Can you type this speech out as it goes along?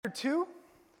2.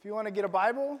 If you want to get a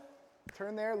Bible,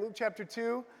 turn there. Luke chapter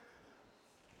 2.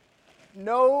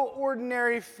 No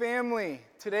ordinary family.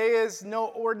 Today is no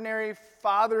ordinary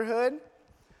fatherhood.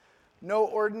 No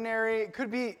ordinary, it could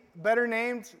be better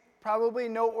named, probably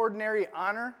no ordinary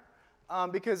honor.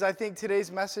 Because I think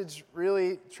today's message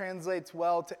really translates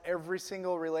well to every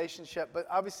single relationship. But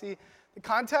obviously, the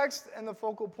context and the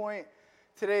focal point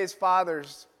today is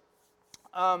fathers.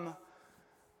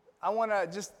 I want to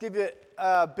just give you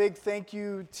a big thank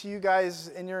you to you guys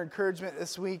and your encouragement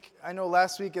this week. I know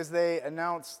last week as they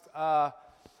announced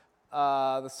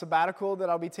the sabbatical that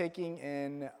I'll be taking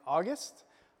in August,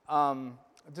 I've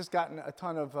just gotten a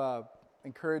ton of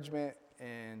encouragement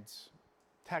and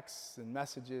texts and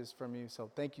messages from you, so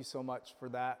thank you so much for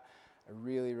that. I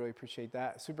really, really appreciate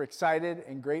that. Super excited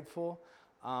and grateful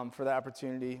for the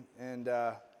opportunity, and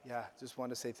just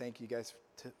wanted to say thank you guys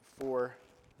for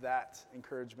that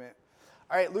encouragement.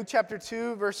 All right, Luke chapter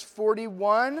 2, verse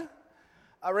 41.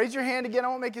 Raise your hand again. I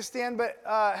won't make you stand, but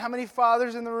how many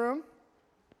fathers in the room?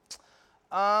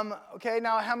 Okay,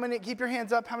 now how many, keep your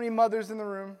hands up, how many mothers in the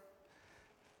room?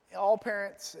 All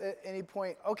parents at any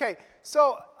point. Okay,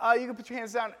 so you can put your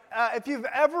hands down. If you've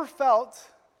ever felt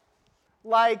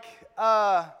like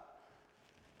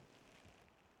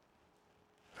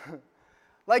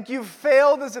like you've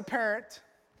failed as a parent,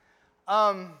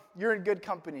 you're in good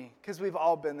company because we've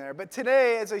all been there. But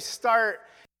today, as I start,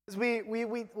 as we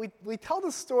tell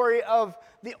the story of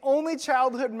the only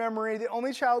childhood memory, the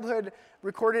only childhood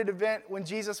recorded event when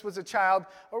Jesus was a child.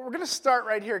 We're going to start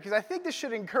right here because I think this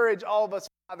should encourage all of us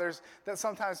fathers that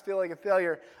sometimes feel like a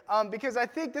failure. Because I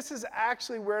think this is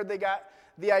actually where they got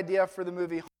the idea for the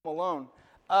movie Home Alone.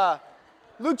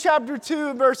 Luke chapter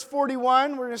 2, verse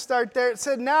 41, we're going to start there. It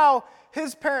said, now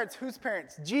his parents, whose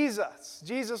parents? Jesus.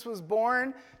 Jesus was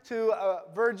born to a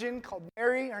virgin called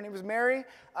Mary. Her name was Mary,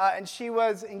 and she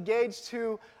was engaged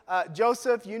to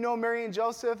Joseph. You know Mary and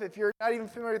Joseph. If you're not even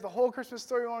familiar with the whole Christmas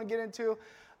story we want to get into.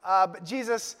 But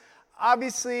Jesus,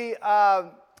 obviously,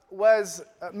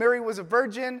 Mary was a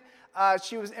virgin.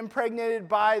 She was impregnated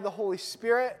by the Holy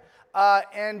Spirit,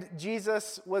 and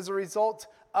Jesus was a result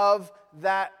of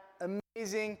that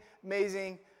amazing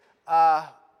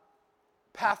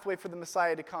pathway for the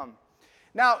Messiah to come.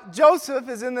 Now, Joseph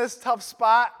is in this tough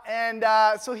spot, and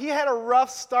so he had a rough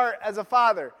start as a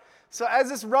father. So as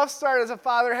this rough start as a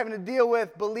father, having to deal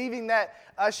with believing that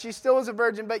she still was a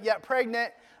virgin, but yet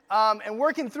pregnant, and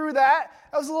working through that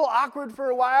was a little awkward for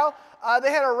a while.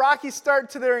 They had a rocky start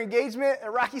to their engagement, a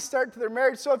rocky start to their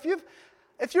marriage. So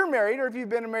if you're married, or if you've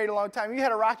been married a long time, you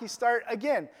had a rocky start,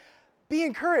 again, be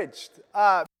encouraged,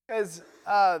 because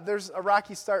there's a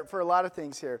rocky start for a lot of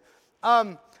things here.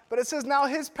 But it says, now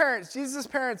his parents, Jesus'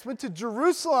 parents, went to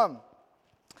Jerusalem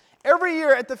every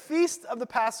year at the feast of the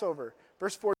Passover,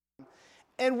 verse 14.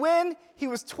 And when he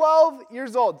was 12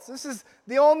 years old, this is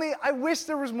I wish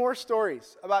there was more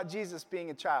stories about Jesus being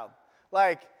a child.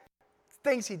 Like,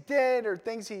 things he did or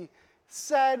things he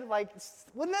said. Like,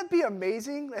 wouldn't that be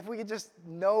amazing if we could just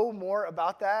know more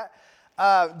about that?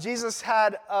 Jesus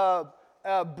had a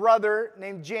brother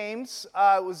named James.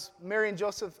 It was Mary and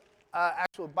Joseph's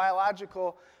actual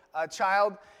biological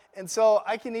child. And so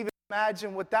I can even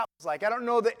imagine what that was like. I don't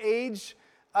know the age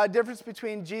difference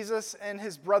between Jesus and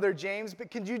his brother James,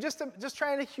 but can you just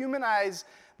trying to humanize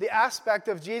the aspect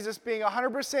of Jesus being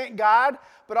 100% God,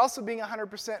 but also being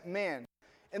 100% man,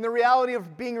 and the reality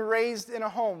of being raised in a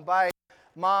home by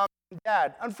mom and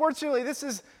dad. Unfortunately, this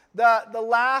is the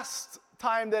last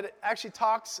time that it actually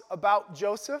talks about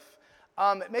Joseph.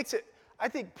 It makes it, I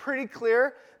think, pretty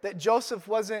clear that Joseph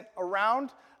wasn't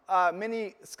around.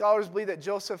 Many scholars believe that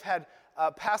Joseph had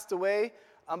passed away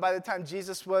by the time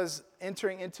Jesus was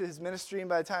entering into his ministry, and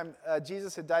by the time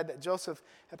Jesus had died, that Joseph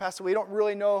had passed away. We don't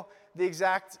really know the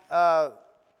exact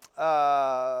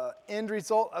end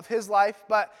result of his life,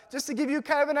 but just to give you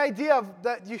kind of an idea of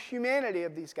the humanity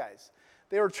of these guys.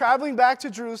 They were traveling back to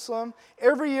Jerusalem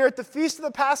every year at the Feast of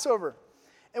the Passover.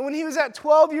 And when he was at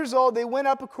 12 years old, they went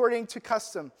up according to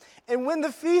custom. And when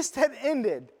the feast had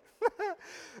ended,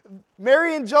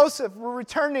 Mary and Joseph were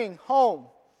returning home.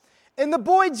 And the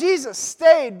boy Jesus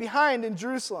stayed behind in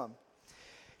Jerusalem.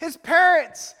 His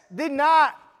parents did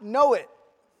not know it.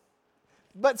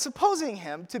 But supposing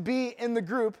him to be in the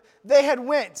group, they had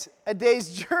went a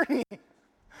day's journey.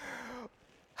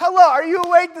 Hello, are you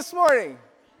awake this morning?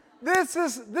 This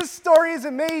story is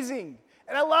amazing.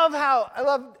 And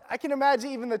I can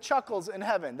imagine even the chuckles in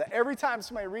heaven, that every time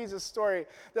somebody reads this story,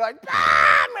 they're like,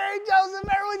 Mary, Joseph,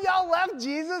 remember when y'all left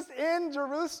Jesus in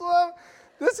Jerusalem?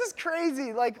 This is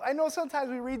crazy. Like, I know sometimes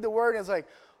we read the word and it's like,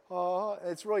 oh,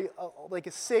 it's really like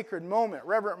a sacred moment,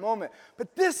 reverent moment.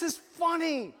 But this is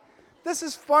funny. This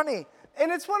is funny.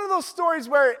 And it's one of those stories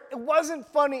where it wasn't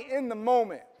funny in the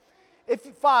moment.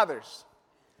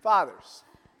 Fathers,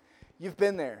 you've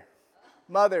been there.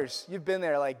 Mothers, you've been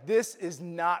there. Like, this is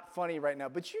not funny right now.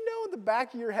 But you know in the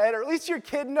back of your head, or at least your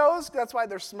kid knows, that's why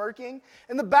they're smirking,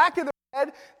 in the back of their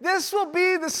head, this will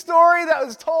be the story that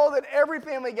was told at every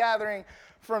family gathering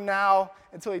from now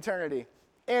until eternity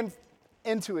and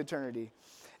into eternity.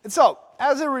 And so,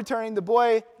 as they were returning, the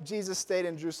boy Jesus stayed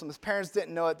in Jerusalem. His parents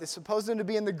didn't know it. They supposed him to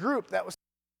be in the group that was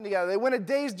together. They went a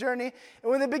day's journey,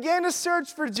 and when they began to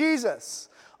search for Jesus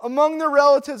among their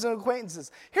relatives and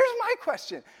acquaintances, here's my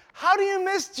question. How do you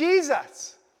miss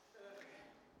Jesus?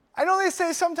 I know they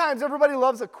say sometimes everybody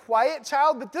loves a quiet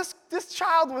child, but this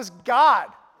child was God.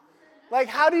 Like,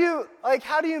 how do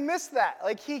you miss that?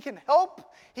 Like, he can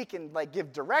help, he can like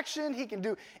give direction, he can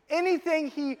do anything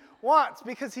he wants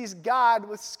because he's God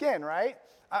with skin, right?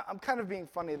 I'm kind of being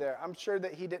funny there. I'm sure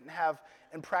that he didn't have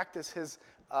and practice his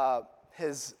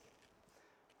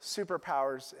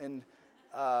superpowers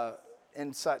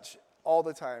and such all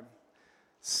the time,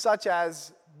 such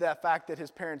as the fact that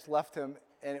his parents left him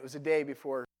and it was a day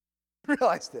before he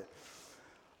realized it.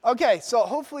 Okay, so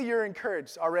hopefully you're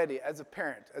encouraged already as a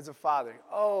parent, as a father.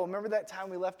 Oh, remember that time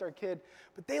we left our kid?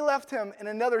 But they left him in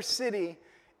another city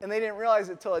and they didn't realize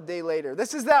it till a day later.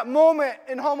 This is that moment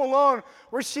in Home Alone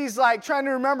where she's like trying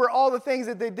to remember all the things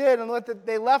that they did and what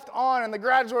they left on and the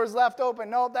garage door is left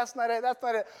open. No, that's not it. That's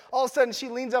not it. All of a sudden she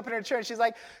leans up in her chair and she's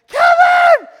like,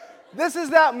 Kevin! This is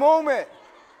that moment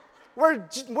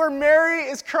where Mary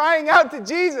is crying out to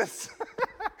Jesus.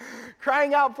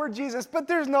 Crying out for Jesus, but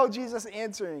there's no Jesus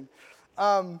answering.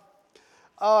 Oh,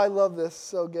 I love this.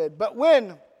 So good. But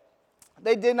when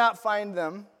they did not find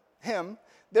him,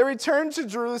 they returned to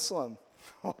Jerusalem.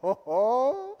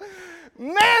 Oh,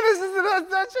 man, this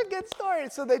is such a good story.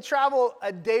 So they travel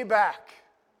a day back.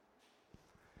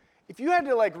 If you had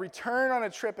to like return on a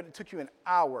trip and it took you an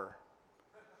hour,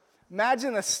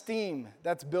 imagine the steam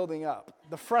that's building up,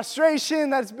 the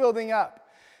frustration that's building up.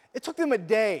 It took them a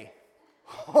day.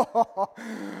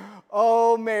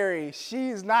 Oh, Mary,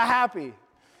 she's not happy.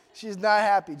 She's not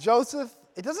happy. Joseph,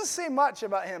 it doesn't say much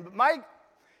about him, but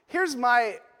here's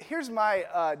my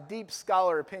deep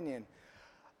scholar opinion.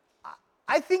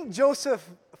 I think Joseph,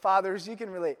 fathers, you can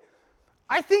relate.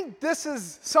 I think this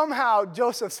is somehow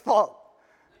Joseph's fault.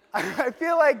 I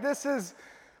feel like this is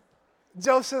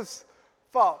Joseph's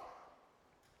fault.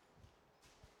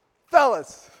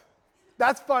 Fellas,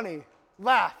 that's funny.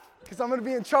 Laugh. Because I'm going to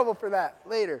be in trouble for that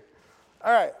later.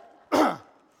 All right.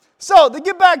 So they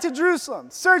get back to Jerusalem,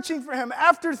 searching for him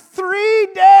after 3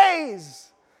 days.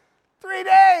 3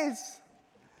 days.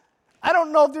 I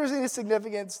don't know if there's any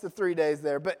significance to 3 days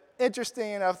there, but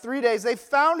interesting enough, 3 days. They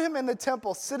found him in the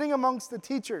temple, sitting amongst the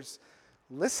teachers,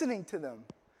 listening to them,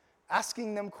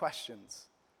 asking them questions.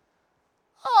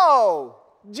 Oh,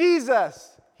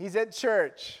 Jesus, he's at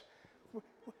church.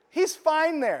 He's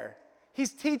fine there.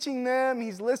 He's teaching them.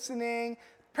 He's listening.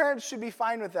 Parents should be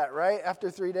fine with that, right? After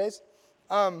 3 days.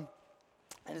 And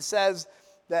it says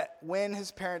that when his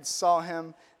parents saw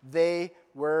him, they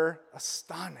were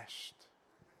astonished.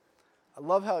 I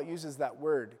love how it uses that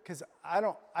word because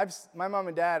my mom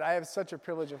and dad, I have such a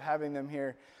privilege of having them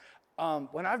here.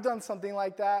 When I've done something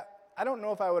like that, I don't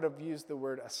know if I would have used the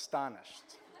word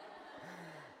astonished.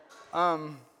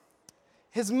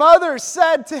 His mother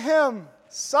said to him,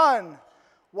 "Son,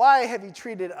 why have you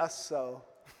treated us so?"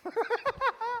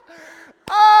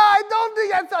 I don't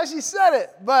think that's how she said it,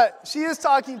 but she is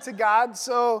talking to God.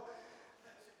 So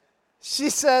she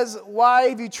says, "Why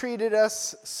have you treated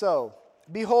us so?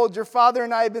 Behold, your father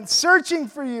and I have been searching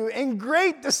for you in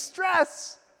great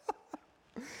distress."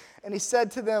 And he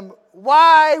said to them,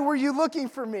 "Why were you looking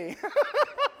for me?"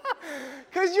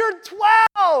 Because you're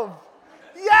 12.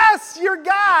 Yes, you're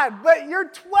God, but you're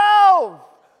 12.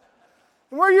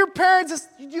 Where your parents,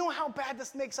 you know how bad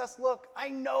this makes us look? I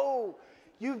know.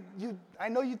 I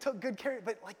know you took good care of it,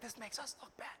 but like this makes us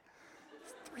look bad.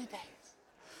 It's 3 days.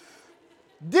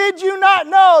 Did you not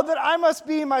know that I must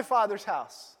be in my Father's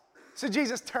house? So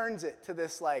Jesus turns it to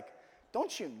this like,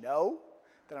 don't you know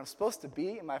that I'm supposed to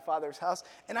be in my Father's house?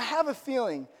 And I have a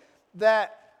feeling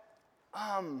that,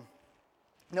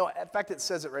 no, in fact it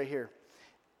says it right here.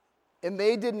 And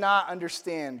they did not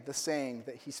understand the saying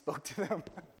that he spoke to them.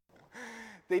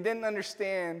 They didn't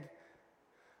understand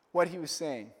what he was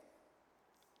saying.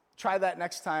 Try that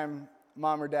next time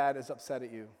mom or dad is upset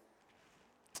at you.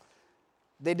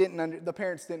 The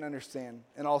parents didn't understand,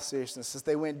 in all seriousness. As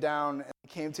they went down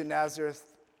and came to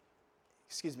Nazareth,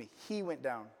 he went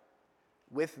down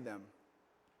with them.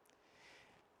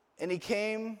 And he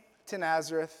came to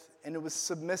Nazareth, and it was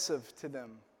submissive to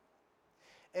them.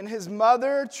 And his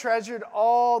mother treasured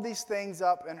all these things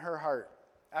up in her heart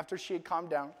after she had calmed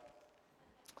down.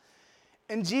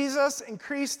 And Jesus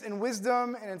increased in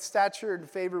wisdom and in stature and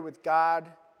favor with God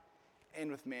and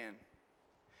with man.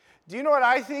 Do you know what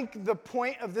I think the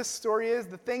point of this story is?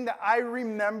 The thing that I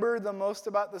remember the most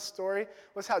about this story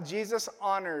was how Jesus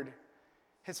honored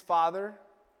his father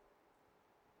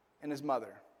and his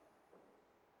mother.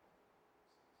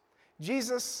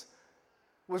 Jesus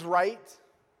was right.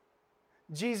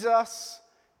 Jesus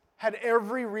had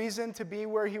every reason to be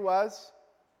where he was,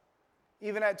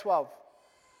 even at 12.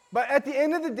 But at the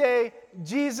end of the day,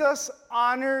 Jesus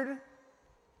honored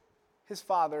his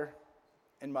father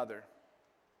and mother.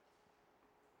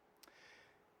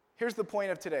 Here's the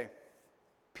point of today.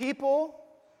 People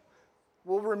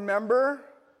will remember,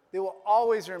 they will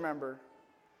always remember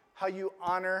how you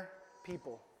honor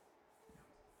people.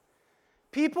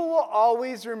 People will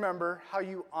always remember how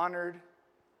you honored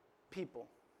people.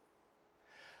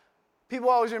 People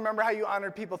always remember how you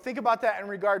honored people. Think about that in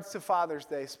regards to Father's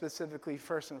Day, specifically,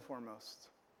 first and foremost.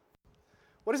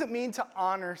 What does it mean to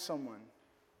honor someone?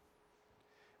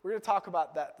 We're going to talk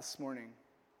about that this morning.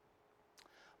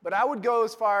 But I would go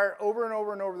as far over and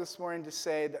over and over this morning to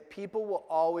say that people will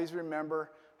always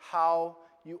remember how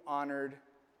you honored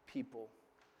people.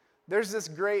 There's this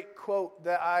great quote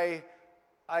that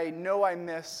I know I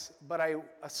miss, but I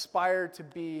aspire to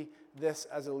be this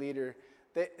as a leader.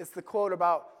 It's the quote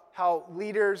about how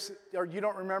leaders, or you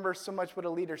don't remember so much what a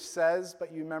leader says,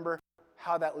 but you remember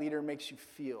how that leader makes you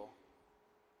feel.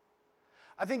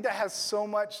 I think that has so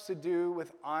much to do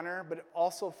with honor, but it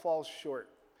also falls short.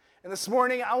 And this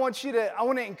morning, I want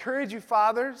to encourage you,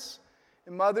 fathers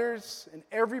and mothers and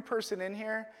every person in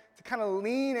here, to kind of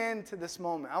lean into this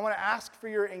moment. I want to ask for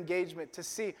your engagement to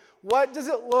see, what does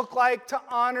it look like to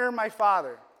honor my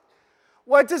father?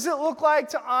 What does it look like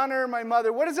to honor my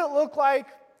mother? What does it look like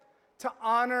to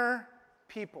honor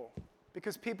people?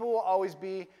 Because people will always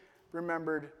be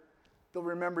remembered. They'll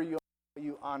remember you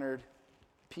honored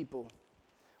people.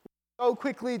 Go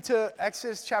quickly to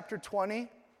Exodus chapter 20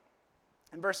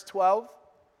 and verse 12.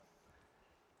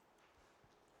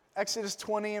 Exodus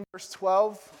 20 and verse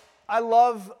 12. I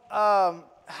love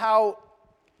how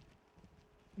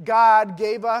God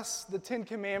gave us the Ten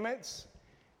Commandments,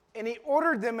 and he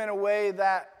ordered them in a way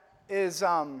that is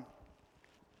how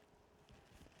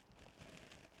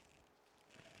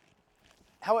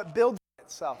it builds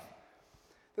itself.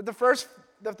 That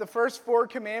the first 4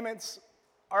 commandments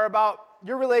are about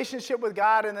your relationship with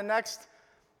God, and the next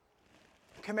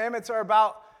commandments are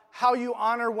about how you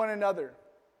honor one another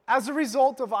as a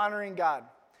result of honoring God.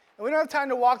 And we don't have time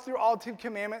to walk through all 10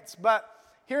 commandments, but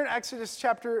here in Exodus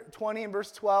chapter 20 and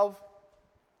verse 12,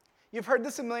 you've heard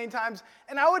this a million times,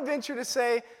 and I would venture to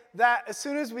say that as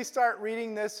soon as we start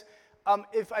reading this,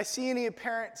 if I see any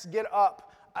parents get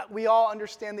up, we all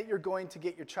understand that you're going to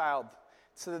get your child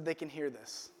so that they can hear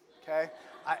this, okay?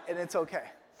 And it's okay.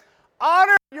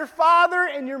 Honor your father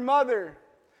and your mother,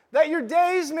 that your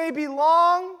days may be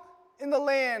long in the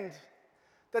land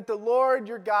that the Lord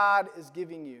your God is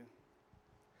giving you.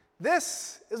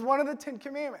 This is one of the 10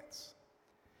 commandments.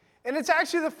 And it's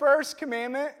actually the first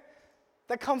commandment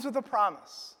that comes with a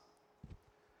promise.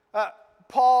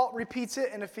 Paul repeats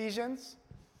it in Ephesians,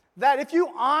 that if you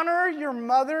honor your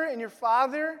mother and your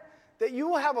father, that you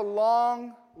will have a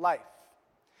long life.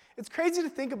 It's crazy to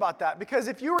think about that, because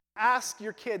if you were to ask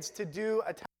your kids to do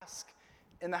a task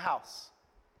in the house,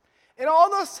 and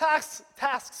all those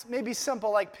tasks may be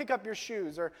simple, like pick up your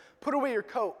shoes or put away your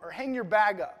coat or hang your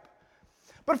bag up.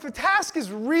 But if a task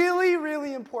is really,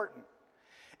 really important,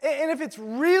 and if it's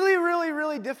really, really,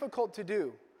 really difficult to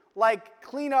do, like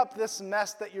clean up this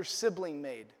mess that your sibling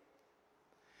made,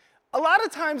 a lot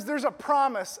of times there's a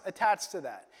promise attached to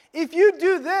that. If you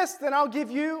do this, then I'll give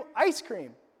you ice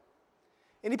cream.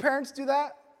 Any parents do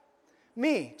that?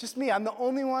 Me, just me. I'm the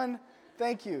only one.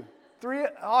 Thank you. 3,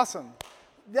 awesome.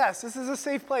 Yes, this is a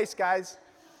safe place, guys.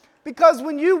 Because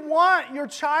when you want your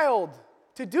child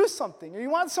to do something, or you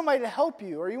want somebody to help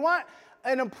you, or you want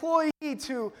an employee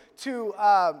to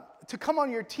come on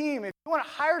your team, if you want to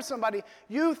hire somebody,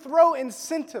 you throw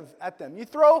incentive at them. You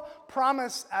throw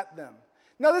promise at them.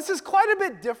 Now, this is quite a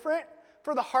bit different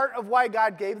for the heart of why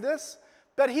God gave this,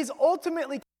 but he's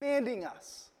ultimately commanding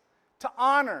us to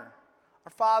honor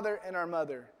our father and our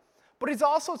mother. But he's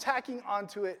also tacking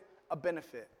onto it a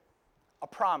benefit, a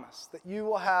promise that you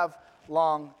will have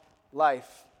long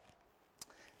life.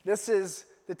 This is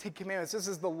the 10 Commandments. This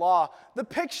is the law. The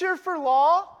picture for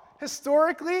law,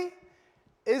 historically,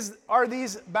 are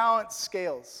these balance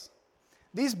scales.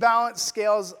 These balance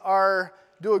scales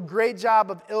do a great job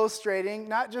of illustrating,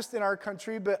 not just in our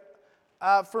country, but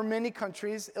for many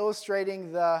countries,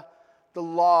 illustrating the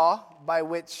law by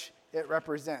which it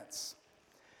represents.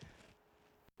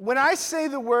 When I say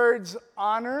the words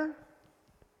honor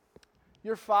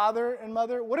your father and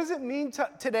mother, what does it mean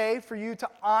today for you to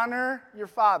honor your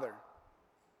father?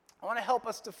 I want to help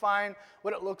us define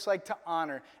what it looks like to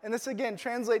honor. And this, again,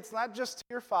 translates not just to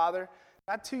your father,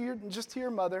 not just to your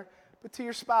mother, but to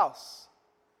your spouse,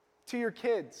 to your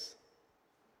kids,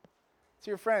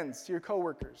 to your friends, to your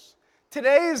coworkers.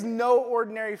 Today is no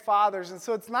ordinary fathers, and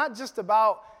so it's not just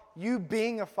about you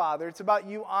being a father, it's about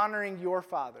you honoring your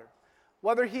father.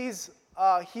 Whether he's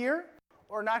here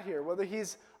or not here, whether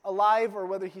he's alive or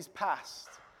whether he's passed.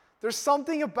 There's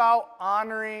something about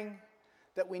honoring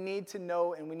that we need to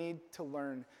know and we need to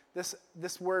learn.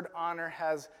 This word honor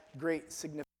has great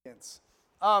significance.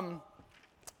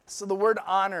 So the word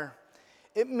honor,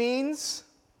 it means,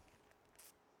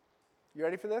 you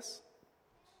ready for this?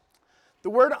 The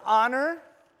word honor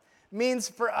means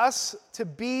for it to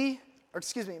be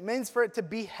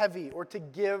heavy or to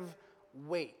give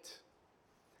weight.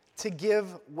 To give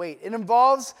weight. It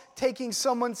involves taking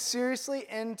someone seriously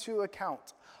into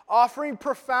account, offering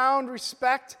profound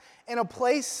respect in a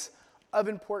place of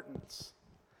importance.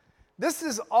 This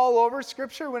is all over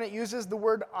Scripture when it uses the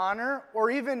word honor,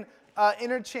 or even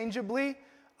interchangeably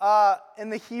in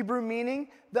the Hebrew meaning.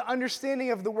 The understanding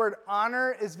of the word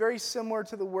honor is very similar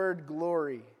to the word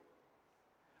glory.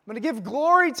 I'm going to give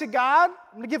glory to God.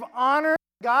 I'm going to give honor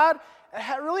to God.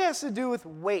 It really has to do with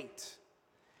weight.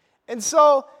 And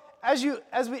so, as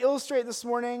we illustrate this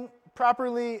morning,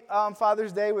 properly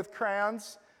Father's Day with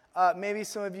crayons, maybe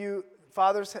some of you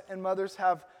fathers and mothers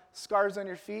have scars on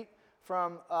your feet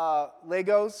from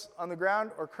Legos on the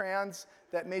ground or crayons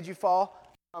that made you fall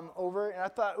over, and I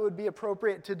thought it would be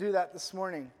appropriate to do that this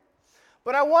morning.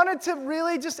 But I wanted to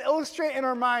really just illustrate in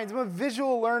our minds, I'm a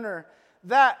visual learner,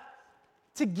 that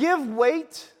to give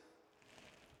weight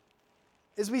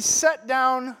is we set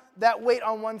down that weight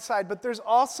on one side, but there's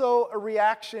also a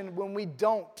reaction when we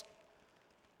don't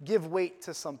give weight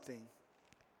to something.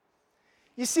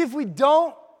 You see, if we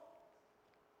don't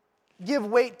give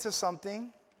weight to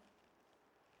something,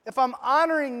 if I'm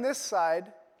honoring this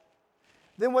side,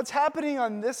 then what's happening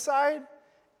on this side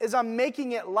is I'm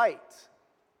making it light.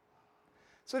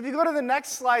 So if you go to the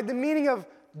next slide, the meaning of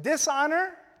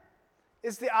dishonor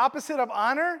is the opposite of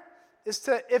honor. Is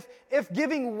to, if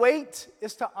giving weight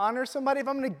is to honor somebody, if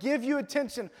I'm going to give you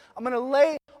attention, I'm going to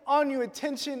lay on you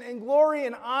attention and glory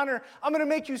and honor, I'm going to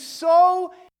make you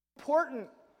so important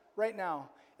right now.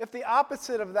 If the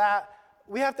opposite of that,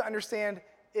 we have to understand,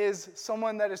 is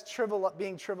someone that is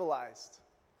being trivialized.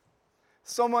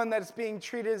 Someone that is being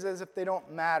treated as if they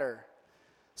don't matter.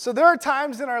 So there are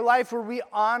times in our life where we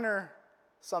honor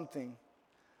something,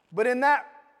 but in that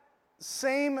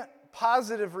same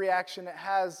positive reaction, it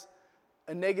has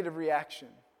a negative reaction.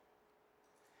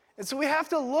 And so we have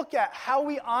to look at how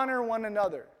we honor one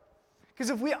another. Because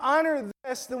if we honor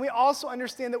this, then we also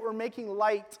understand that we're making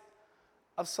light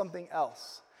of something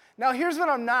else. Now, here's what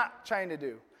I'm not trying to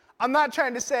do. I'm not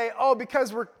trying to say,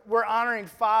 because we're honoring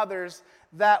fathers,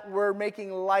 that we're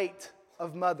making light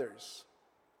of mothers.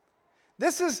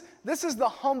 This is the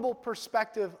humble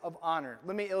perspective of honor.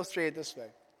 Let me illustrate it this way.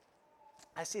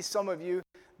 I see some of you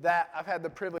that I've had the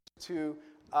privilege to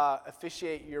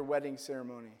officiate your wedding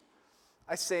ceremony.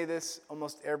 I say this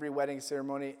almost every wedding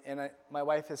ceremony, and my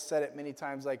wife has said it many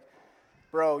times, like,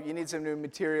 bro, you need some new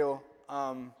material.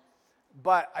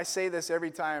 But I say this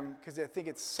every time because I think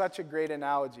it's such a great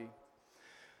analogy.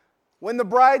 When the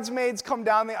bridesmaids come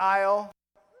down the aisle,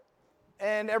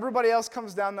 and everybody else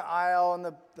comes down the aisle, and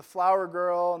the flower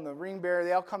girl and the ring bearer,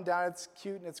 they all come down, it's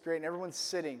cute and it's great, and everyone's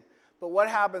sitting. But what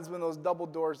happens when those double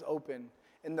doors open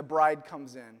and the bride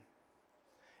comes in?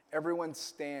 Everyone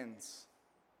stands.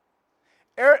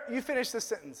 You finish this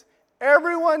sentence.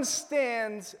 Everyone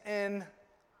stands in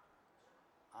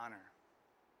honor.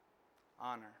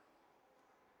 Honor.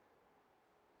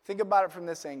 Think about it from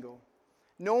this angle.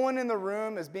 No one in the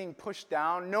room is being pushed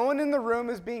down. No one in the room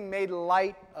is being made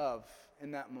light of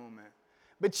in that moment.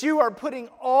 But you are putting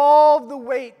all the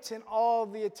weight and all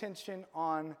the attention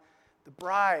on the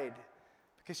bride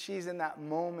because she's in that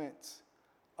moment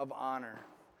of honor.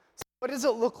 So what does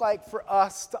it look like for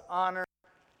us to honor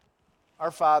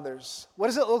our fathers? What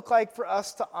does it look like for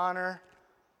us to honor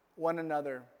one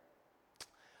another?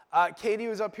 Katie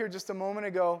was up here just a moment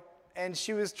ago, and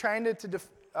she was trying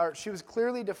she was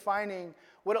clearly defining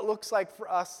what it looks like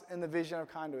for us in the vision of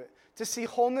Conduit. To see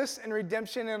wholeness and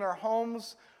redemption in our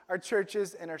homes, our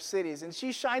churches, and our cities. And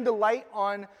she shined a light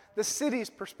on the city's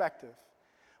perspective,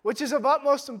 which is of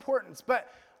utmost importance. But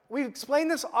we explain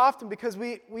this often because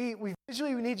we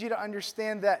visually need you to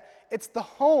understand that it's the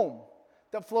home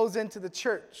that flows into the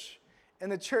church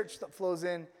and the church that flows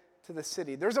into the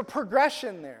city. There's a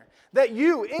progression there that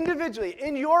you individually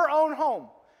in your own home,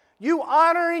 you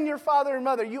honoring your father and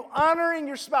mother, you honoring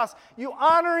your spouse, you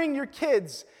honoring your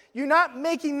kids, you're not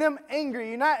making them angry,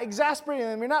 you're not exasperating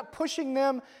them, you're not pushing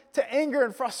them to anger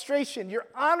and frustration, you're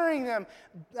honoring them.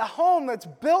 A home that's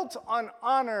built on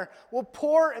honor will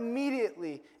pour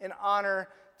immediately in honor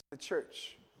to the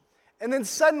church. And then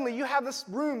suddenly you have this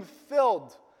room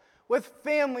filled with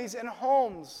families and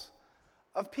homes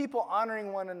of people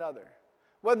honoring one another.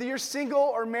 Whether you're single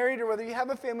or married or whether you have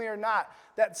a family or not,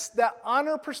 that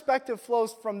honor perspective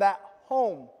flows from that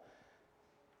home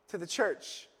to the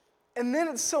church. And then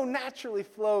it so naturally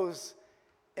flows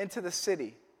into the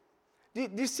city. Do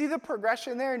you see the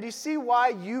progression there? And do you see why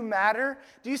you matter?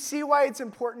 Do you see why it's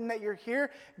important that you're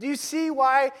here? Do you see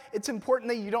why it's important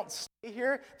that you don't stay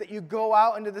here, that you go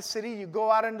out into the city, you go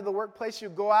out into the workplace, you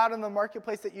go out in the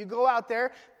marketplace, that you go out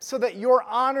there so that your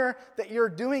honor that you're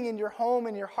doing in your home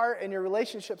and your heart and your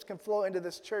relationships can flow into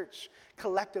this church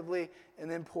collectively and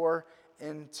then pour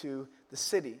into the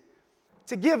city?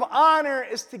 To give honor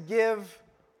is to give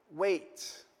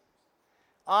weight.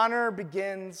 Honor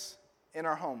begins in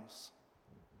our homes.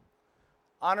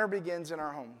 Honor begins in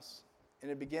our homes,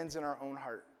 and it begins in our own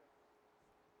heart.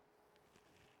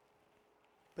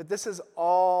 But this is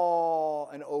all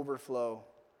an overflow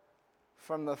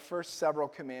from the first several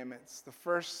commandments, the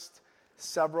first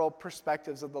several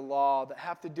perspectives of the law that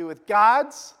have to do with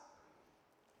God's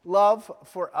love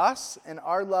for us and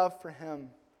our love for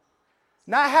Him.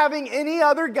 Not having any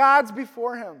other gods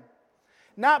before Him.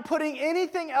 Not putting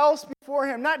anything else before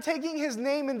Him, not taking His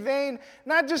name in vain,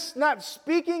 not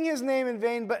speaking His name in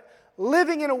vain, but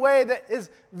living in a way that is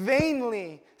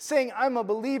vainly saying, I'm a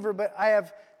believer, but I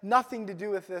have nothing to do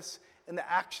with this in the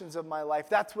actions of my life.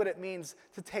 That's what it means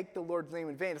to take the Lord's name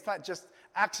in vain. It's not just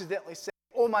accidentally saying,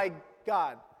 oh my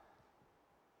God.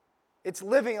 It's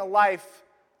living a life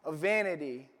of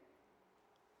vanity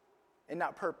and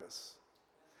not purpose.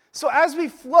 So as we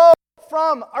flow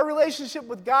from our relationship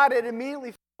with God, it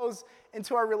immediately flows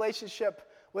into our relationship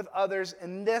with others,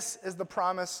 and this is the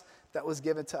promise that was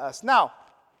given to us. Now,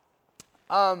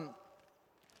 I'll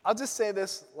just say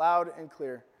this loud and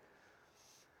clear.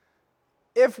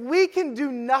 If we can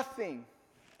do nothing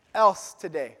else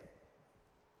today,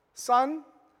 son,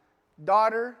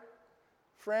 daughter,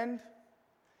 friend,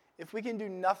 if we can do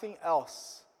nothing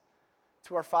else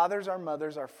to our fathers, our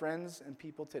mothers, our friends, and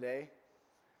people today,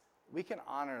 we can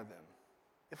honor them.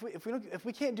 If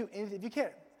we can't do anything, if you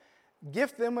can't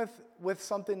gift them with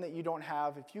something that you don't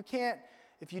have,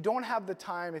 if you don't have the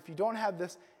time, if you don't have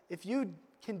this, if you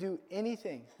can do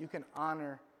anything, you can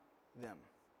honor them.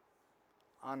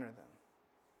 Honor them.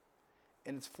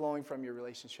 And it's flowing from your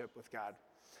relationship with God.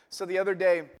 So the other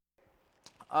day,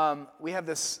 we have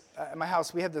this, at my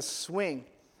house, we have this swing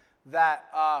that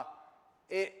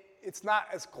it's not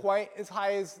as quite as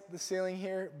high as the ceiling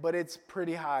here, but it's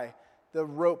pretty high. The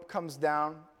rope comes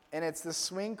down, and it's this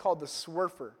swing called the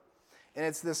Swerfer. And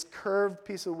it's this curved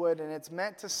piece of wood, and it's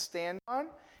meant to stand on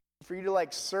for you to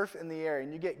like surf in the air,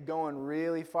 and you get going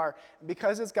really far.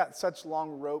 Because it's got such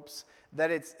long ropes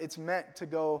that it's meant to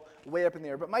go way up in the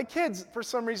air. But my kids, for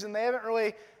some reason, they haven't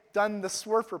really done the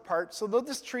Swerfer part, so they'll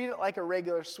just treat it like a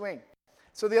regular swing.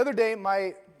 So the other day,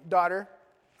 my daughter,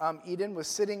 Eden, was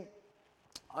sitting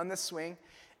on the swing,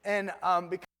 and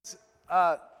because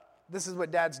this is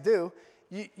what dads do,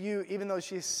 you even though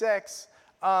she's 6,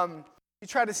 you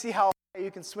try to see how high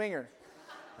you can swing her.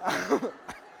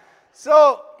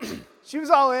 So she was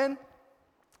all in,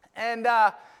 and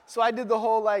so I did the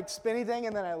whole like spinny thing,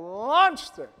 and then I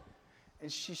launched her, and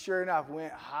she sure enough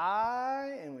went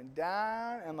high and went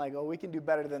down, and like, oh, we can do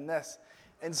better than this.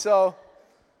 And so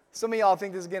some of y'all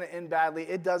think this is going to end badly.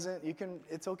 It doesn't.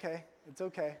 It's okay. It's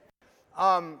okay.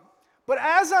 But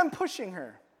as I'm pushing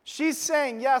her, she's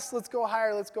saying, yes, let's go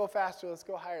higher, let's go faster, let's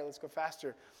go higher, let's go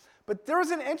faster. But there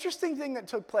was an interesting thing that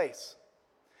took place.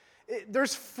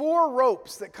 There's 4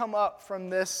 ropes that come up from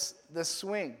this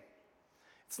swing.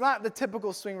 It's not the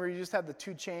typical swing where you just have the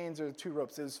 2 chains or the 2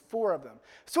 ropes. There's 4 of them.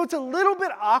 So it's a little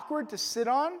bit awkward to sit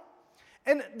on.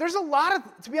 And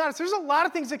to be honest, there's a lot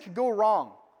of things that could go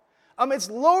wrong. It's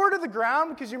lower to the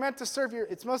ground because you're meant to surf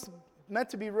it's meant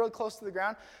to be really close to the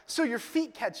ground. So your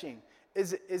feet catching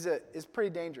is pretty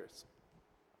dangerous.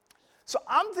 So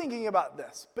I'm thinking about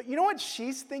this. But you know what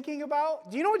she's thinking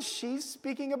about? Do you know what she's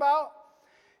speaking about?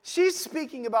 She's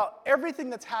speaking about everything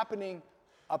that's happening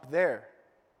up there.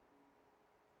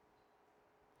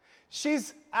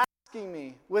 She's asking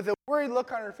me with a worried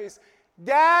look on her face,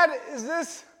 Dad, is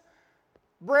this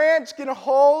branch get a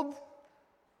hold?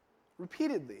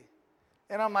 Repeatedly.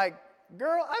 And I'm like,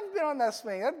 girl, I've been on that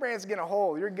swing. That branch getting a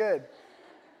hold. You're good.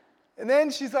 And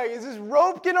then she's like, is this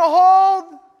rope getting a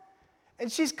hold?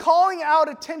 And she's calling out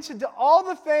attention to all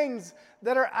the things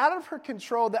that are out of her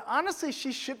control that honestly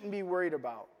she shouldn't be worried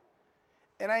about.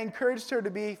 And I encouraged her to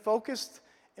be focused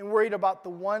and worried about the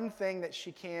one thing that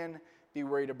she can be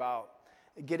worried about,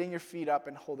 getting your feet up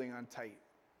and holding on tight.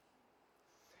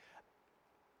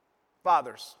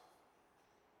 Fathers,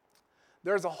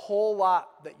 there's a whole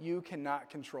lot that you cannot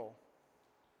control.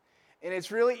 And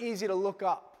it's really easy to look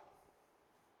up.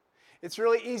 It's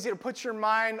really easy to put your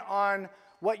mind on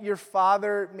what your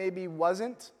father maybe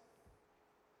wasn't.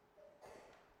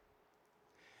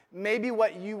 Maybe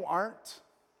what you aren't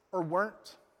or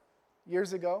weren't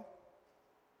years ago.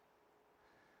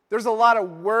 There's a lot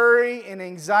of worry and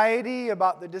anxiety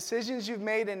about the decisions you've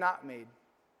made and not made.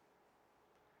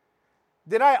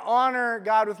 Did I honor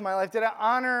God with my life? Did I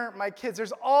honor my kids?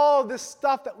 There's all this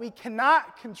stuff that we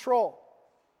cannot control.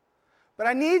 But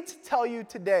I need to tell you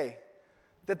today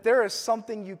that there is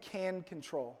something you can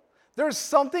control. There is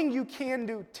something you can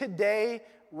do today,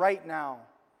 right now.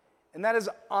 And that is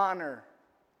honor.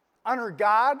 Honor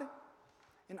God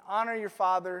and honor your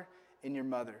father and your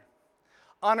mother.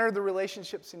 Honor the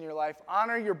relationships in your life.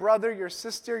 Honor your brother, your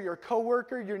sister, your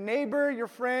coworker, your neighbor, your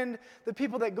friend, the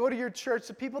people that go to your church,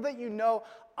 the people that you know.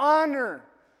 Honor.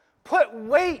 Put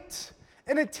weight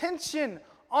and attention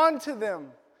onto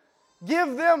them.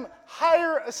 Give them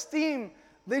higher esteem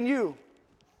than you.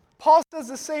 Paul says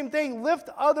the same thing. Lift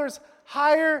others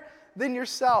higher than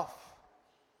yourself.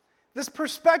 This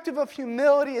perspective of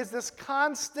humility is this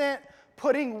constant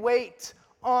putting weight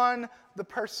on the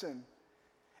person.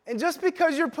 And just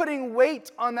because you're putting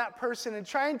weight on that person and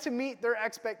trying to meet their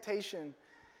expectation,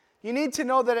 you need to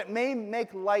know that it may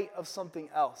make light of something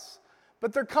else.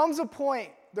 But there comes a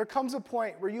point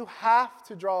where you have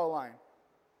to draw a line.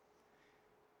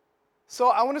 So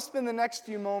I want to spend the next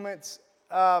few moments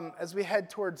as we head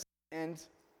towards the end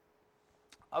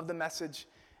of the message.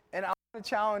 And I want to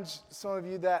challenge some of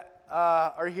you that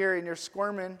are here and you're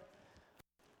squirming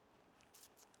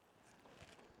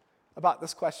about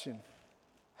this question.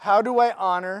 How do I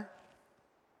honor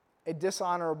a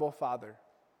dishonorable father?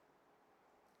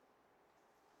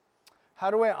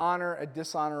 How do I honor a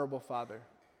dishonorable father?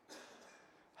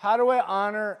 How do I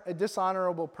honor a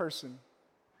dishonorable person?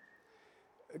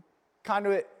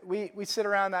 Conduit, we sit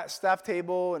around that staff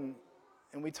table and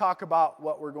we talk about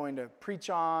what we're going to preach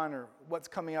on or what's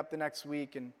coming up the next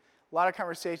week. And a lot of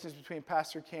conversations between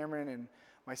Pastor Cameron and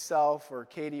myself or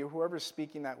Katie or whoever's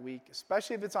speaking that week,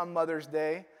 especially if it's on Mother's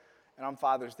Day and on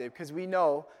Father's Day, because we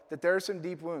know that there are some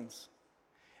deep wounds.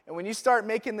 And when you start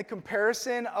making the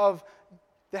comparison of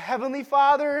the Heavenly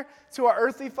Father to our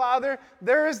earthly father,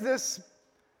 there is this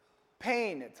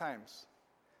pain at times.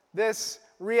 This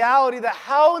reality that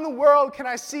how in the world can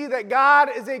I see that God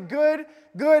is a good,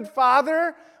 good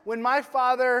father when my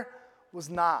father was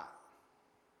not?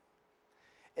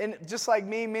 And just like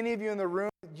me, many of you in the room,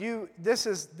 this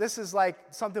is like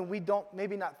something we don't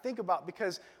maybe not think about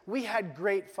because we had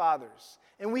great fathers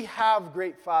and we have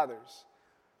great fathers.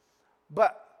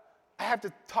 But I have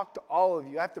to talk to all of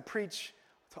you. I have to preach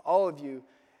to all of you.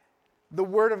 The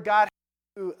Word of God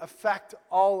has to affect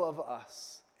all of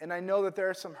us. And I know that there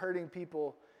are some hurting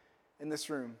people in this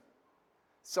room.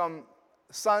 Some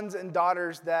sons and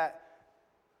daughters that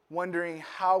wondering,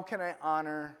 how can I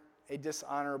honor a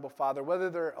dishonorable father, whether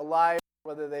they're alive or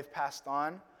whether they've passed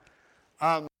on.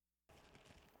 And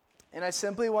I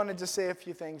simply wanted to say a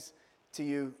few things to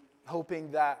you,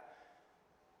 hoping that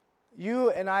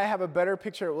you and I have a better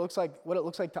picture of what it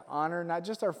looks like to honor not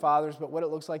just our fathers, but what it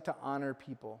looks like to honor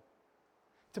people,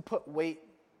 to put weight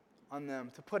on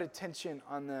them, to put attention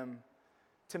on them,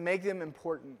 to make them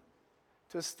important,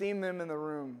 to esteem them in the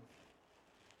room.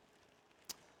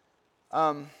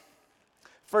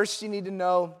 First, you need to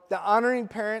know that honoring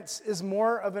parents is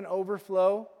more of an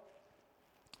overflow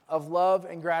of love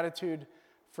and gratitude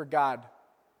for God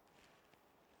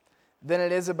than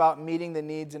it is about meeting the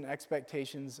needs and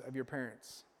expectations of your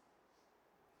parents.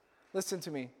 Listen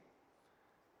to me.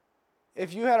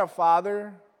 If you had a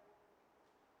father,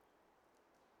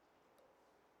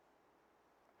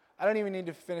 I don't even need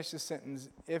to finish this sentence.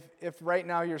 If right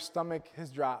now your stomach has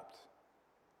dropped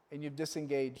and you've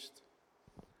disengaged,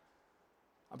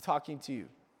 I'm talking to you.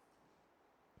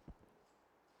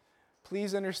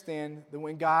 Please understand that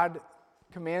when God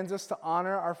commands us to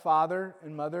honor our father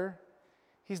and mother,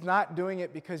 He's not doing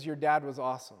it because your dad was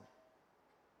awesome.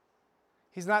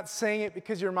 He's not saying it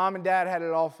because your mom and dad had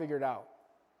it all figured out.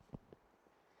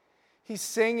 He's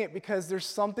saying it because there's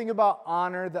something about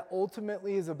honor that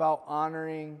ultimately is about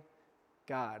honoring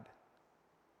God,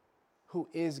 who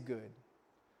is good,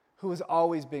 who has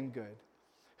always been good,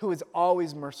 who is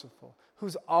always merciful,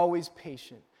 who's always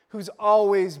patient, who's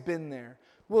always been there,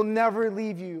 will never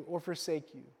leave you or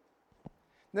forsake you.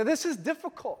 Now, this is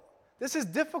difficult. This is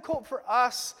difficult for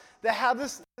us that have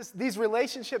these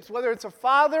relationships, whether it's a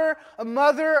father, a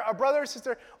mother, a brother, a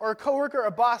sister, or a coworker,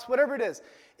 a boss, whatever it is.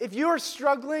 If you are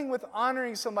struggling with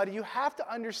honoring somebody, you have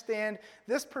to understand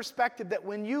this perspective that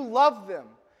when you love them,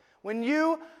 when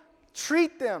you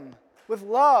treat them with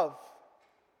love,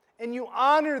 and you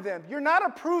honor them, you're not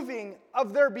approving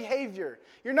of their behavior.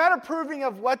 You're not approving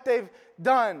of what they've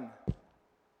done.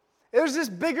 There's this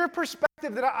bigger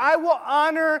perspective that I will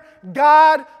honor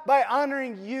God by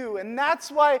honoring you. And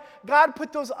that's why God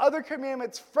put those other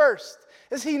commandments first,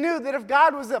 is He knew that if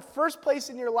God was the first place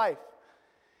in your life,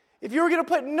 if you were going to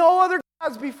put no other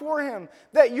gods before Him,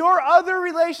 that your other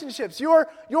relationships, your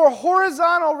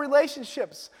horizontal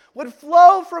relationships would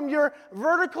flow from your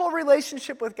vertical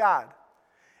relationship with God.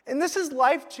 And this is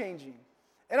life-changing.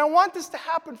 And I want this to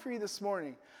happen for you this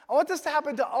morning. I want this to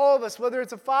happen to all of us, whether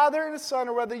it's a father and a son,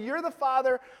 or whether you're the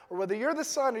father, or whether you're the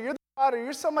son, or you're the father, or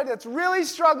you're somebody that's really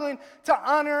struggling to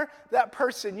honor that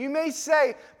person. You may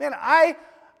say, man, I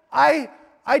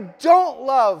don't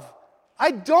love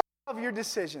your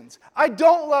decisions. I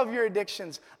don't love your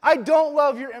addictions. I don't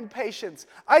love your impatience.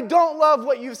 I don't love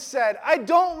what you've said. I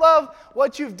don't love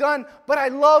what you've done, but I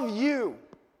love you.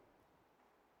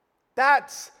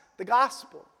 That's the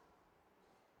gospel.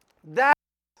 That's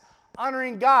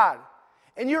honoring God.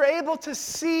 And you're able to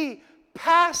see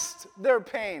past their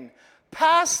pain,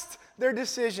 past their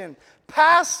decision,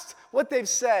 past what they've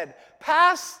said,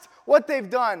 past what they've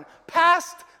done,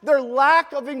 past their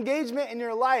lack of engagement in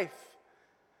your life.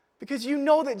 Because you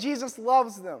know that Jesus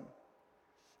loves them.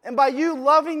 And by you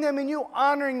loving them and you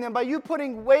honoring them, by you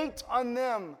putting weight on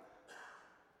them,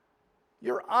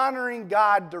 you're honoring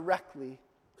God directly.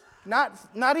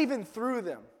 Not even through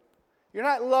them. You're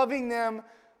not loving them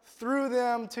through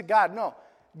them to God. No,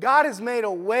 God has made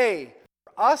a way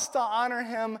for us to honor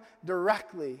Him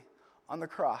directly on the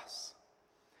cross.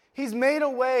 He's made a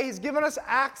way. He's given us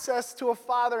access to a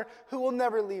Father who will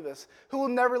never leave us, who will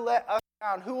never let us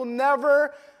down, who will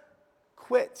never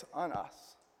quit on us.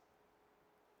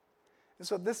 And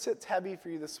so if this sits heavy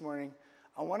for you this morning,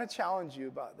 I want to challenge you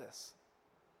about this.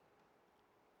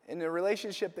 In a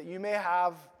relationship that you may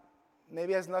have,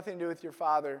 maybe has nothing to do with your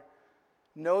father,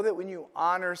 know that when you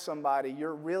honor somebody,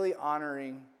 you're really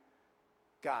honoring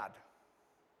God.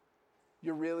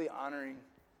 You're really honoring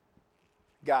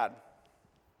God.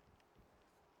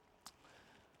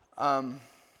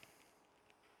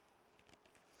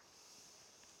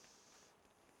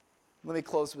 Let me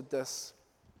close with this.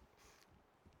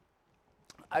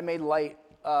 I made light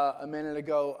a minute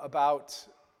ago about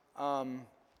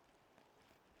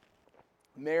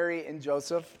Mary and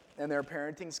Joseph and their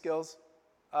parenting skills.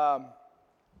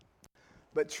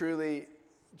 But truly,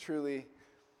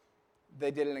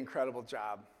 they did an incredible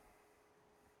job.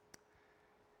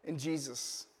 And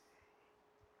Jesus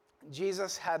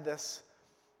had this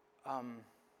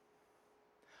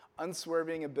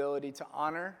unswerving ability to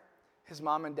honor his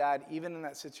mom and dad, even in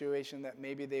that situation that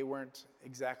maybe they weren't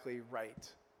exactly right.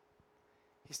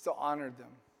 He still honored them.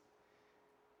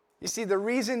 You see, the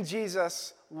reason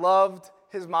Jesus loved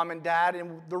his mom and dad,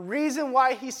 and the reason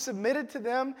why he submitted to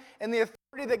them and the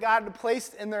authority that God had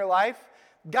placed in their life,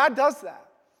 God does that.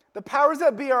 The powers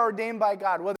that be are ordained by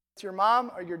God, whether it's your mom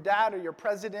or your dad or your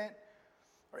president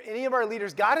or any of our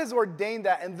leaders. God has ordained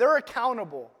that, and they're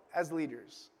accountable as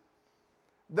leaders.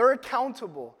 They're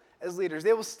accountable as leaders.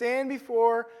 They will stand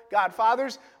before God.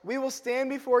 Fathers, we will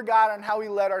stand before God on how we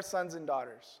led our sons and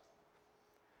daughters.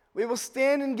 We will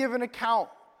stand and give an account.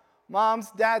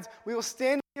 Moms, dads, we will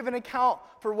stand and give an account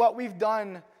for what we've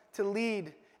done to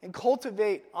lead and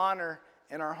cultivate honor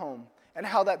in our home and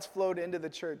how that's flowed into the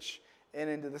church and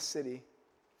into the city.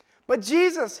 But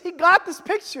Jesus, he got this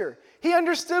picture. He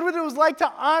understood what it was like to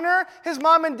honor his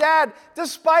mom and dad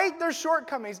despite their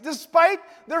shortcomings, despite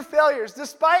their failures,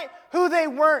 despite who they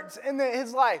weren't in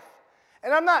his life.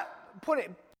 And I'm not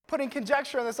putting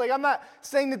conjecture on this. Like, I'm not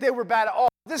saying that they were bad at all.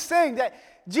 I'm just saying that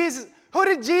Jesus, who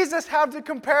did Jesus have to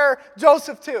compare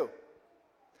Joseph to?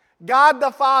 God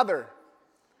the Father.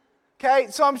 Okay,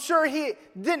 so I'm sure he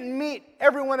didn't meet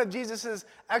every one of Jesus'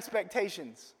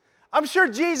 expectations. I'm sure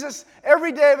Jesus,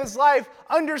 every day of his life,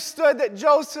 understood that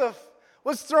Joseph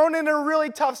was thrown in a really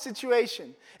tough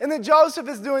situation and that Joseph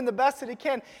is doing the best that he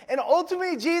can. And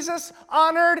ultimately, Jesus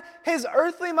honored his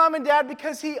earthly mom and dad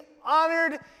because he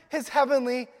honored his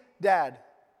heavenly dad.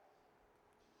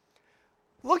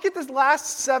 Look at this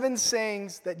last 7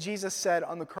 sayings that Jesus said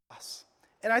on the cross.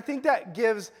 And I think that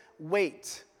gives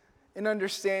weight and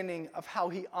understanding of how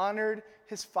he honored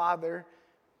his Father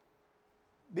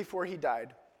before he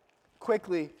died.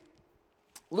 Quickly,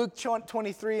 Luke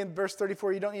 23 and verse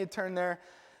 34, you don't need to turn there.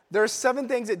 There are 7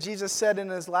 things that Jesus said in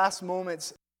his last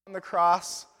moments on the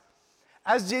cross.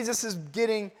 As Jesus is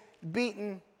getting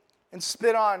beaten and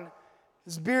spit on,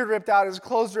 his beard ripped out, his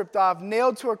clothes ripped off,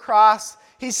 nailed to a cross,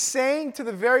 he's saying to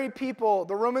the very people,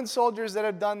 the Roman soldiers that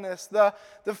have done this, the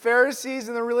Pharisees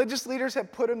and the religious leaders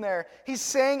have put him there. He's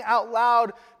saying out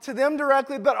loud to them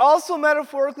directly, but also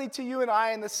metaphorically to you and I,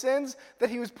 and the sins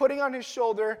that he was putting on his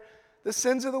shoulder, the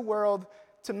sins of the world,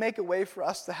 to make a way for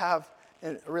us to have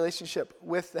a relationship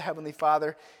with the Heavenly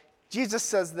Father. Jesus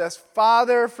says this,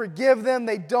 Father, forgive them,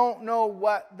 they don't know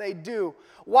what they do.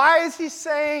 Why is he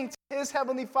saying to his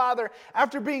Heavenly Father,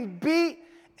 after being beat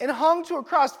and hung to a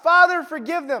cross, Father,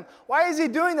 forgive them? Why is he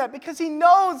doing that? Because he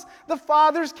knows the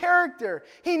Father's character.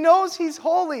 He knows he's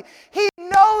holy. He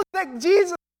knows that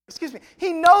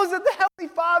he knows that the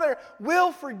Heavenly Father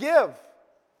will forgive.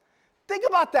 Think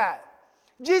about that.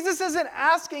 Jesus isn't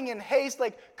asking in haste,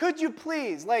 like, could you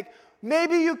please? Like,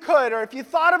 maybe you could, or if you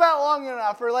thought about it long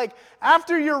enough, or like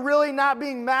after you're really not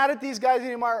being mad at these guys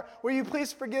anymore, will you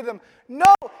please forgive them?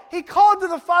 No, he called to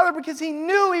the Father because he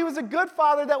knew he was a good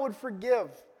Father that would forgive.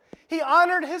 He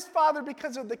honored his Father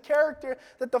because of the character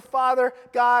that the Father,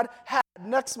 God, had.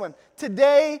 Next one.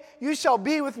 Today you shall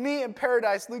be with me in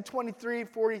paradise, Luke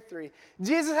 23:43.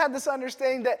 Jesus had this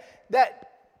understanding that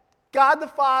God the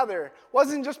Father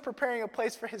wasn't just preparing a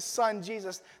place for his Son,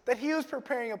 Jesus, that he was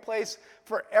preparing a place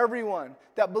for everyone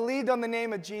that believed on the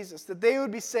name of Jesus, that they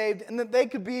would be saved and that they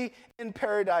could be in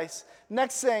paradise.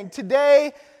 Next saying,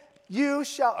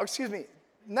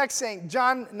 next saying,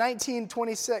 John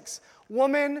 19:26,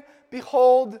 woman,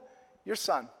 behold your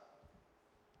son.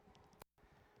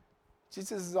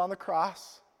 Jesus is on the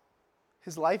cross.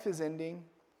 His life is ending.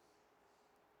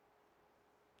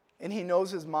 And he knows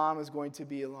his mom is going to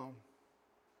be alone.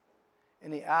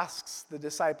 And he asks the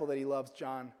disciple that he loves,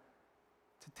 John,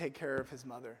 to take care of his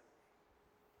mother.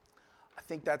 I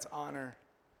think that's honor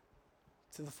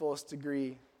to the fullest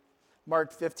degree.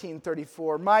 Mark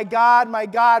 15:34, my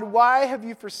God, why have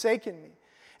you forsaken me?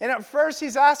 And at first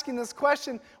he's asking this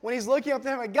question when he's looking up to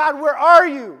him, like, God, where are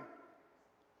you?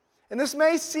 And this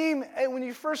may seem, when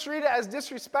you first read it, as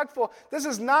disrespectful. This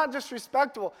is not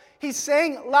disrespectful. He's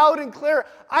saying loud and clear,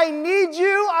 I need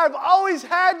you, I've always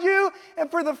had you, and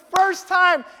for the first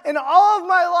time in all of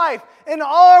my life, in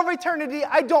all of eternity,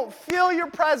 I don't feel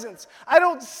your presence. I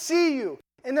don't see you.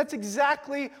 And that's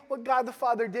exactly what God the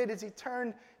Father did, is he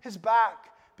turned his back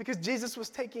because Jesus was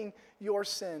taking your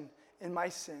sin and my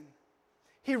sin.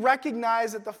 He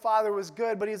recognized that the Father was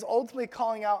good, but he's ultimately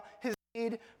calling out his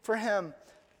need for him.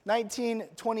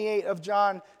 19:28 of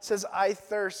John says, I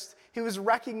thirst. He was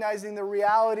recognizing the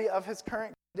reality of his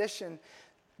current condition.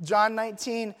 John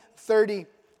 19:30,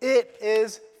 it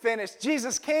is finished.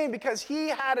 Jesus came because he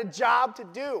had a job to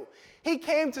do. He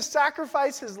came to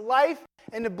sacrifice his life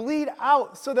and to bleed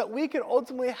out so that we could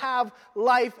ultimately have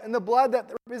life, and the blood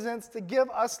that represents to give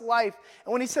us life.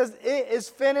 And when he says it is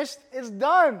finished, it's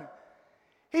done.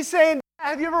 He's saying,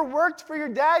 have you ever worked for your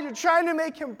dad? You're trying to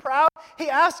make him proud. He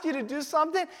asked you to do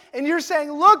something, and you're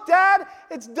saying, look, Dad,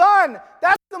 it's done.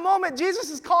 That's the moment Jesus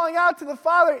is calling out to the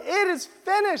Father. It is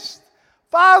finished.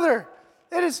 Father,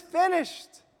 it is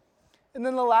finished. And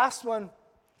then the last one,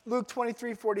 Luke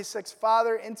 23:46,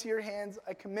 Father, into your hands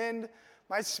I commend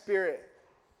my spirit.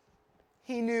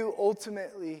 He knew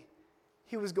ultimately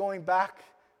he was going back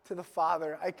to the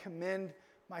Father. I commend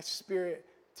my spirit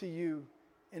to you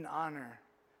in honor.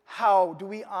 How do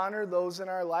we honor those in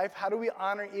our life? How do we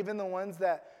honor even the ones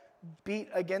that beat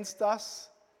against us?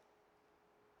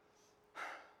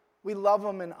 We love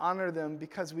them and honor them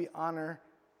because we honor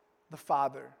the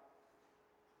Father.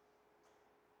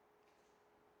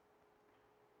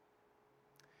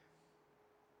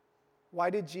 Why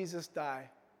did Jesus die?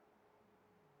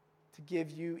 To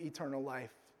give you eternal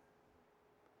life.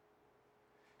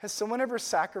 Has someone ever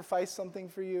sacrificed something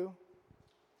for you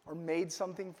or made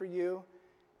something for you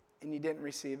and you didn't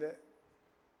receive it?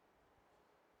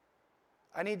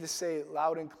 I need to say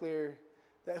loud and clear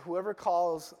that whoever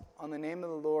calls on the name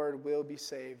of the Lord will be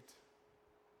saved.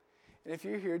 And if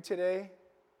you're here today,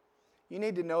 you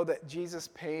need to know that Jesus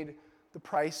paid the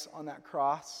price on that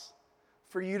cross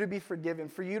for you to be forgiven,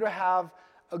 for you to have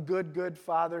a good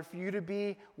Father, for you to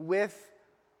be with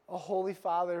a holy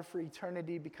Father for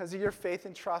eternity because of your faith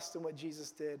and trust in what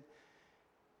Jesus did.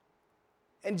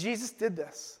 And Jesus did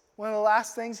this. One of the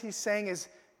last things he's saying is,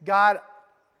 God,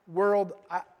 world,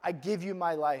 I give you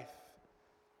my life.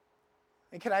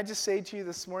 And can I just say to you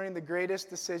this morning, the greatest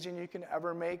decision you can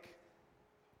ever make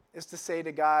is to say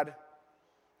to God,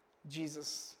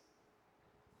 Jesus,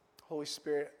 Holy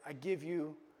Spirit, I give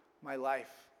you my life.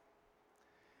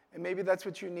 And maybe that's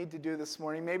what you need to do this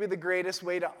morning. Maybe the greatest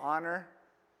way to honor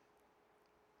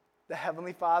the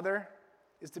Heavenly Father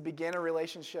is to begin a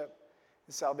relationship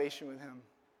and salvation with Him.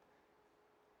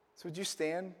 So would you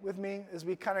stand with me as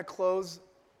we kind of close?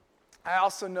 I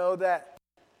also know that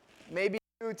maybe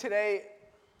you today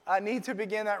need to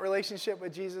begin that relationship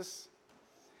with Jesus.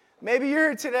 Maybe you're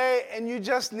here today and you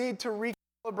just need to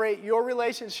recalibrate your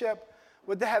relationship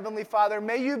with the Heavenly Father.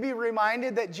 May you be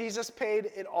reminded that Jesus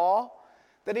paid it all,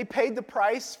 that He paid the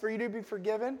price for you to be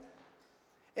forgiven.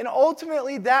 And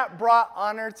ultimately, that brought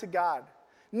honor to God.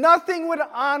 Nothing would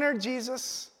honor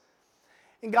Jesus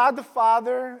and God the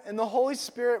Father and the Holy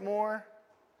Spirit more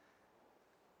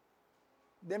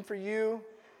than for you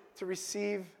to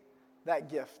receive that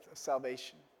gift of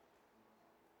salvation.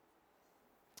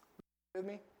 With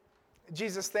me?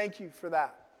 Jesus, thank you for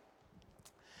that.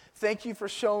 Thank you for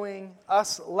showing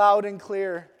us loud and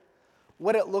clear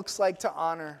what it looks like to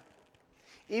honor,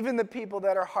 even the people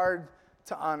that are hard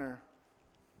to honor.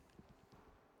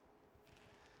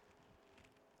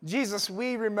 Jesus,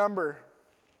 we remember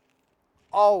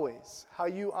always how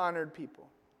you honored people.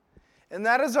 And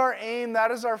that is our aim,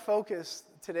 that is our focus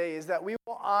today, is that we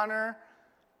will honor,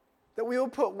 that we will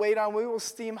put weight on, we will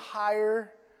esteem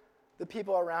higher the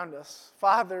people around us,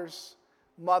 fathers,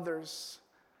 mothers.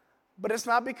 But it's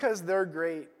not because they're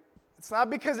great. It's not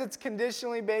because it's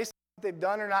conditionally based on what they've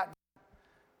done or not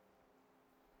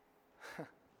done.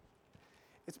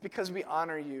 It's because we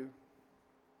honor you.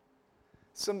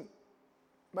 So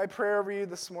my prayer over you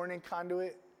this morning,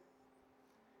 Conduit,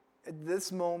 at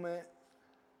this moment,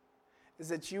 is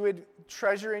that you would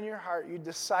treasure in your heart, you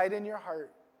decide in your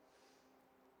heart,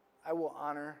 I will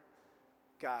honor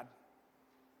God.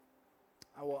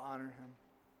 I will honor Him.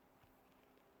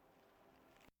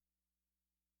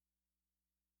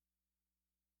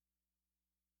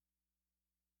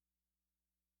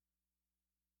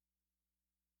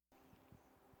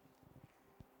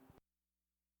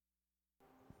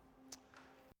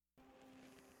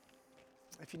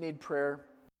 If you need prayer,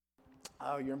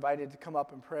 you're invited to come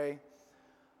up and pray.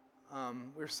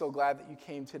 We're so glad that you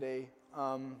came today.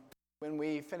 When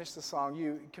we finish the song,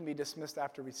 you can be dismissed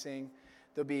after we sing.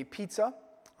 There'll be pizza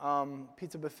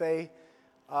buffet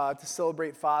to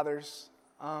celebrate fathers.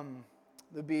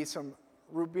 There'll be some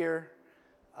root beer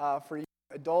for you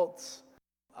adults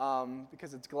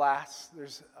because it's glass.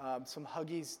 There's some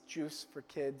Huggies juice for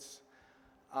kids.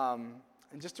 And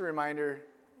just a reminder,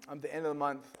 the end of the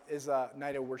month is a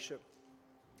night of worship.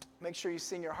 Make sure you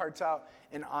sing your hearts out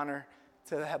in honor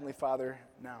to the Heavenly Father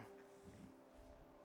now.